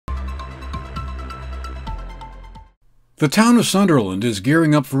The town of Sunderland is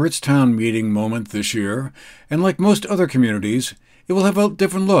gearing up for its town meeting moment this year, and like most other communities, it will have a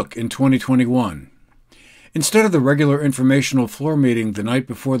different look in 2021. Instead of the regular informational floor meeting the night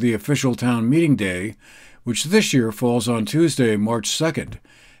before the official town meeting day, which this year falls on Tuesday, March 2nd,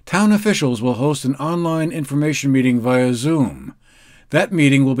 town officials will host an online information meeting via Zoom. That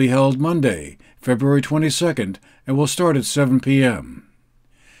meeting will be held Monday, February 22nd, and will start at 7 p.m.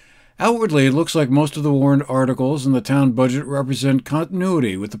 Outwardly, it looks like most of the warrant articles in the town budget represent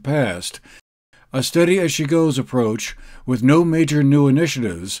continuity with the past. A steady-as-she-goes approach, with no major new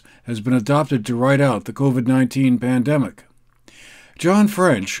initiatives, has been adopted to ride out the COVID-19 pandemic. John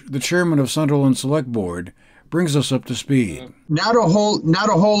French, the chairman of Sunderland Select Board, brings us up to speed. Not a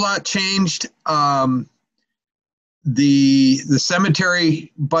whole lot changed. The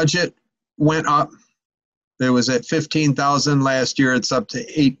cemetery budget went up. It was at $15,000 last year. It's up to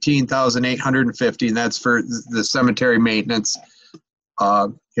 $18,850, and that's for the cemetery maintenance.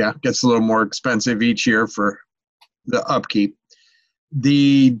 Gets a little more expensive each year for the upkeep.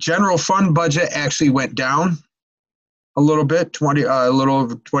 The general fund budget actually went down a little bit, a little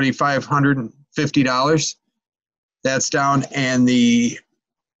over $2,550. That's down, and the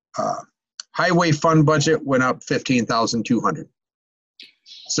highway fund budget went up $15,200.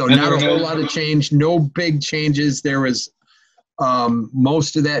 So not a whole lot of change, no big changes. There was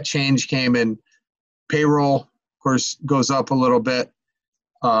most of that change came in payroll, of course, goes up a little bit.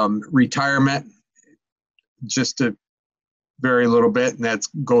 Retirement, just a very little bit, and that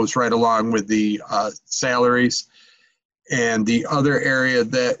goes right along with the salaries. And the other area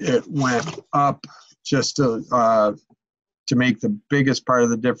that it went up just to make the biggest part of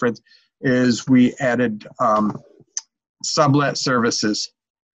the difference is we added sublet services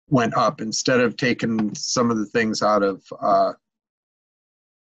went up. Instead of taking some of the things out of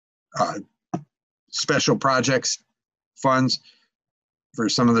special projects funds, for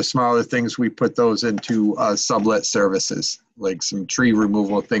some of the smaller things, we put those into sublet services, like some tree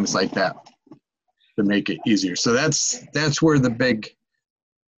removal, things like that, to make it easier. So that's where the big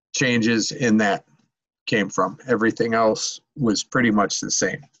changes in that came from. Everything else was pretty much the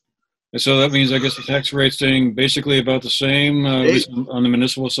same. And so that means, I guess, the tax rate staying basically about the same at least on the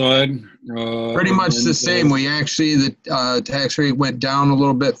municipal side? Pretty much the same. We actually, the tax rate went down a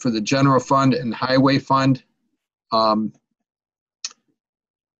little bit for the general fund and highway fund. The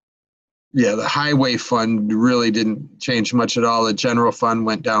highway fund really didn't change much at all. The general fund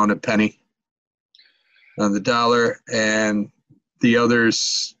went down a penny on the dollar, and the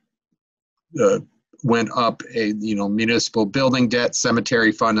others went up. Municipal building debt,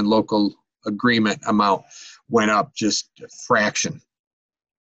 cemetery fund, and local agreement amount went up just a fraction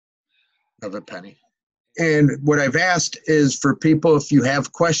of a penny. And what I've asked is for people, if you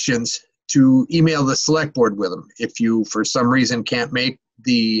have questions, to email the select board with them. If you, for some reason, can't make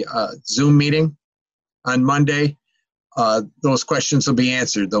the Zoom meeting on Monday, those questions will be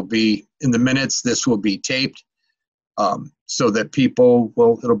answered. They'll be in the minutes. This will be taped so that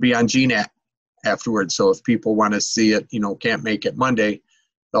it'll be on GNAT afterwards. So if people want to see it, can't make it Monday,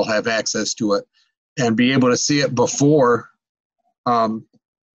 they'll have access to it and be able to see it before the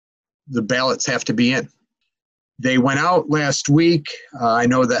ballots have to be in. They went out last week. I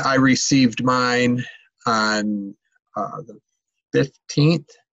know that I received mine on the 15th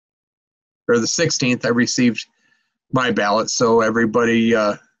or the 16th. I received my ballot. So everybody,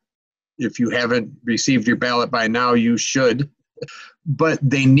 if you haven't received your ballot by now, you should. But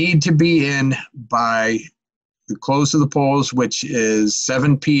they need to be in by the close of the polls, which is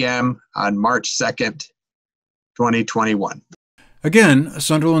 7 p.m. on March 2nd, 2021. Again,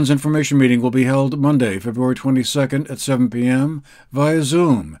 Sunderland's information meeting will be held Monday, February 22nd at 7 p.m. via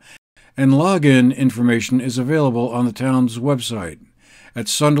Zoom, and login information is available on the town's website at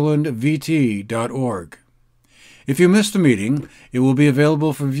sunderlandvt.org. If you missed the meeting, it will be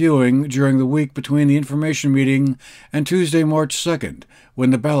available for viewing during the week between the information meeting and Tuesday, March 2nd,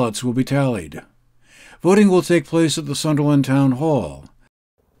 when the ballots will be tallied. Voting will take place at the Sunderland Town Hall,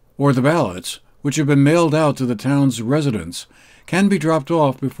 or the ballots, which have been mailed out to the town's residents, can be dropped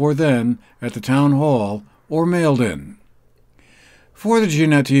off before then at the Town Hall or mailed in. For the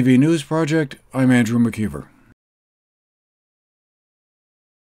GNAT-TV News Project, I'm Andrew McKeever.